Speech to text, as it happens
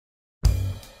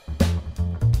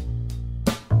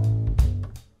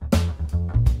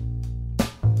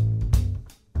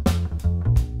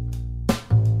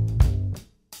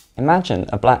Imagine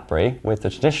a BlackBerry with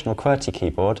the traditional QWERTY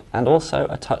keyboard and also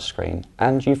a touchscreen,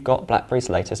 and you've got BlackBerry's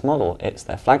latest model. It's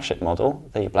their flagship model,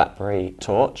 the BlackBerry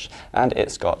Torch, and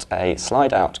it's got a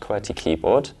slide-out QWERTY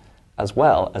keyboard as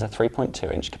well as a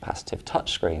 3.2-inch capacitive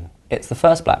touchscreen. It's the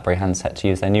first BlackBerry handset to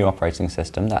use their new operating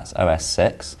system, that's OS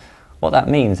 6. What that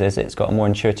means is it's got a more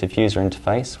intuitive user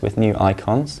interface with new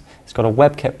icons. It's got a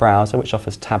WebKit browser which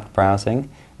offers tabbed browsing,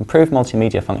 improved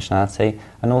multimedia functionality,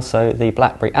 and also the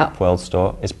BlackBerry App World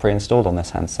Store is pre-installed on this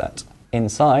handset.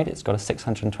 Inside, it's got a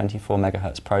 624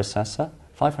 MHz processor,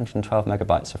 512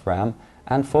 megabytes of RAM,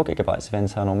 and 4 gigabytes of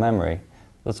internal memory.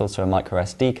 There's also a micro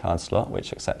SD card slot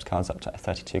which accepts cards up to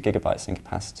 32 gigabytes in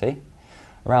capacity.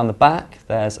 Around the back,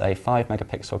 there's a 5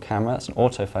 megapixel camera, it's an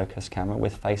autofocus camera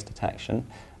with face detection,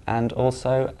 and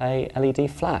also a LED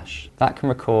flash. That can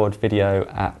record video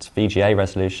at VGA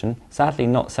resolution, sadly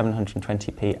not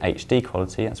 720p HD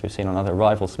quality as we've seen on other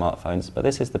rival smartphones, but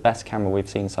this is the best camera we've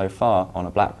seen so far on a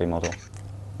BlackBerry model.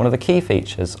 One of the key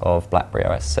features of BlackBerry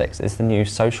OS 6 is the new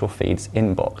social feeds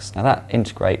inbox. Now that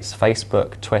integrates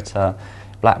Facebook, Twitter,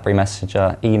 BlackBerry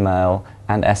Messenger, email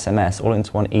and SMS all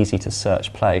into one easy to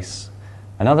search place.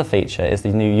 Another feature is the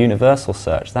new universal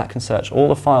search. That can search all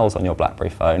the files on your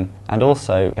BlackBerry phone and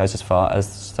also goes as far as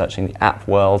searching the app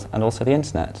world and also the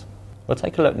internet. We'll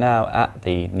take a look now at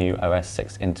the new OS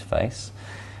 6 interface.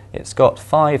 It's got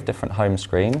 5 different home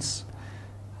screens.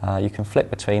 You can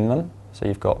flip between them. So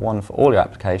you've got one for all your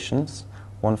applications,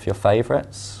 one for your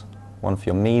favorites, one for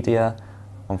your media,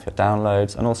 one for your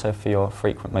downloads, and also for your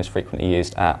most frequently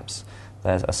used apps.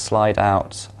 There's a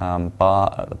slide-out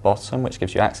bar at the bottom which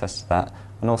gives you access to that,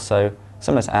 and also,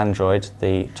 similar to Android,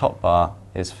 the top bar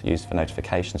is used for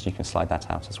notifications. You can slide that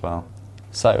out as well.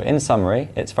 So, in summary,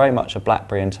 it's very much a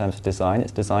BlackBerry in terms of design.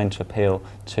 It's designed to appeal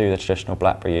to the traditional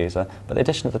BlackBerry user, but the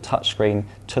addition of the touchscreen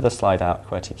to the slide-out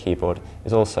QWERTY keyboard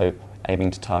is also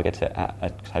aiming to target it at a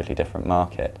totally different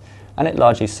market. And it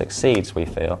largely succeeds, we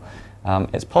feel.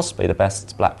 It's possibly the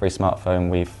best BlackBerry smartphone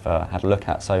we've had a look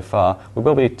at so far. We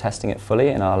will be testing it fully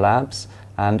in our labs,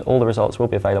 and all the results will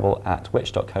be available at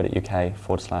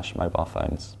which.co.uk/mobile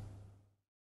phones.